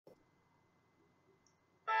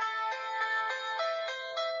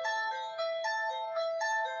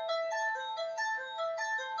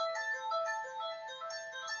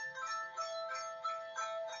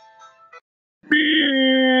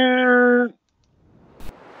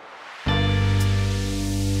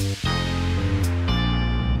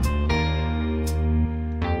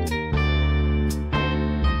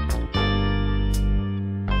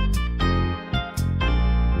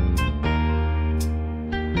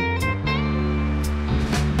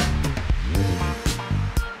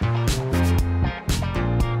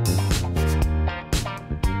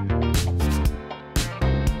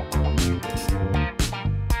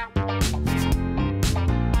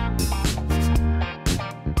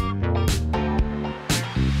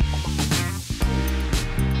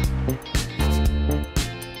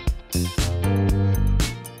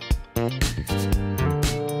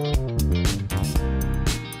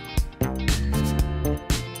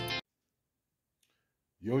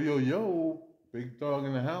Yo, yo, yo, big dog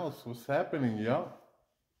in the house. What's happening, y'all?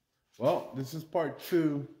 Well, this is part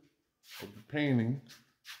 2 of the painting.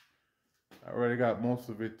 I already got most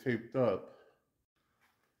of it taped up.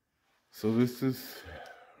 So this is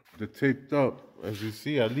the taped up. As you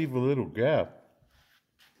see, I leave a little gap.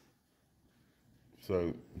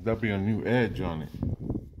 So there'll be a new edge on it.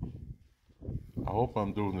 I hope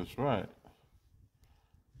I'm doing this right.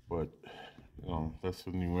 But, you know, that's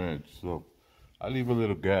a new edge. So I leave a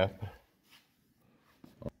little gap.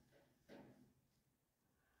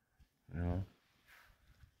 You know.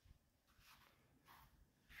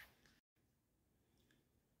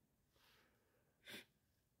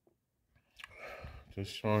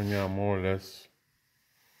 Just showing y'all more or less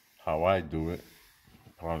how I do it.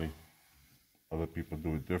 Probably other people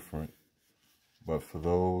do it different. But for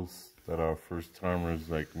those that are first timers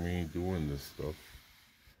like me doing this stuff,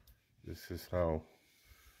 this is how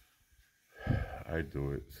I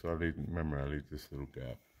do it. So I leave this little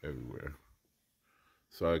gap everywhere.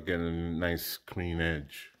 So I get a nice clean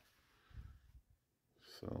edge.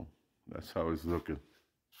 So that's how it's looking.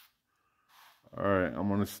 All right, I'm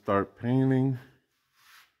gonna start painting.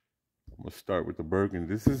 I'm gonna start with the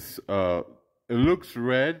burgundy. This is, it looks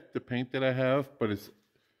red, the paint that I have, but it's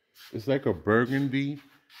like a burgundy,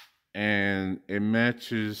 and it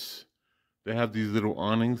matches. They have these little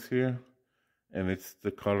awnings here, and it's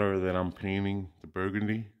the color that I'm painting, the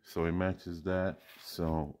burgundy, so it matches that.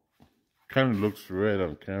 So kind of looks red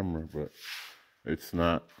on camera, but it's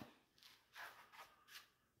not.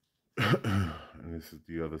 And this is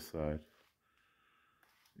the other side.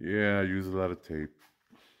 Yeah, I use a lot of tape,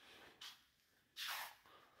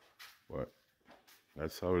 but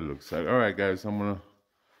that's how it looks like. All right, guys, I'm gonna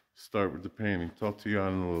start with the painting. Talk to y'all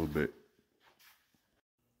in a little bit.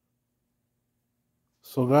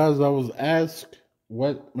 So guys, I was asked,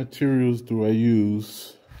 what materials do I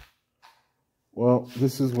use? Well,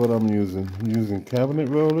 this is what I'm using. I'm using cabinet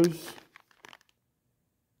rollers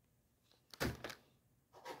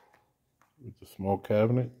with the small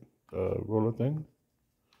cabinet roller thing.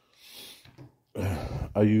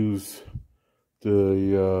 I use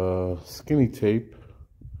the skinny tape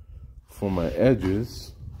for my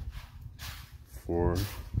edges, for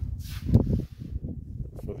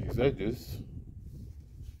these edges.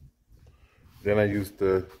 Then I use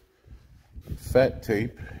the fat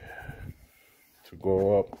tape to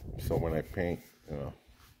go up, so when I paint, you know.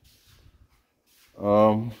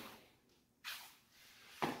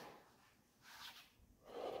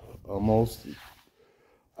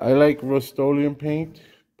 I like Rust-Oleum paint,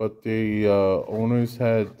 but the owners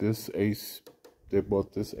had this Ace. They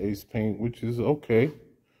bought this Ace paint, which is okay,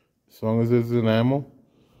 as long as it's enamel.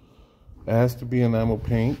 It has to be enamel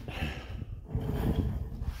paint.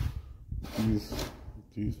 These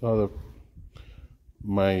are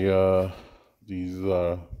these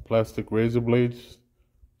plastic razor blades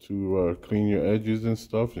to clean your edges and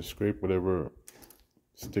stuff and scrape whatever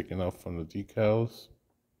sticking out from the decals.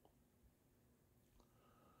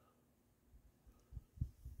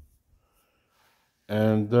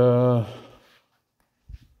 And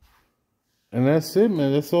that's it,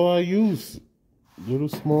 man. That's all I use. Little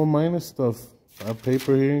small minor stuff. I have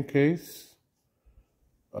paper here in case.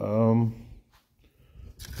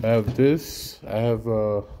 I have this. I have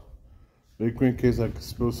a liquid in case I could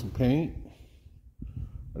spill some paint.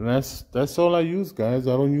 And that's all I use, guys.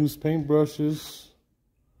 I don't use paintbrushes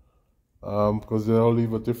because they all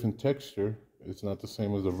leave a different texture. It's not the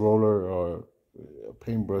same as a roller or a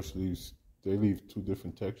paintbrush. They leave two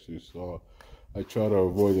different textures. So I try to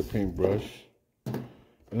avoid a paintbrush. And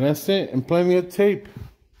that's it. And plenty of tape.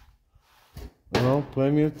 You know,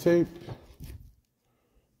 plenty of tape.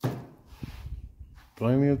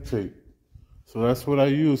 Plenty of tape. So that's what I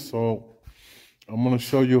use. So I'm going to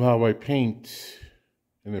show you how I paint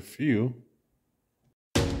in a few.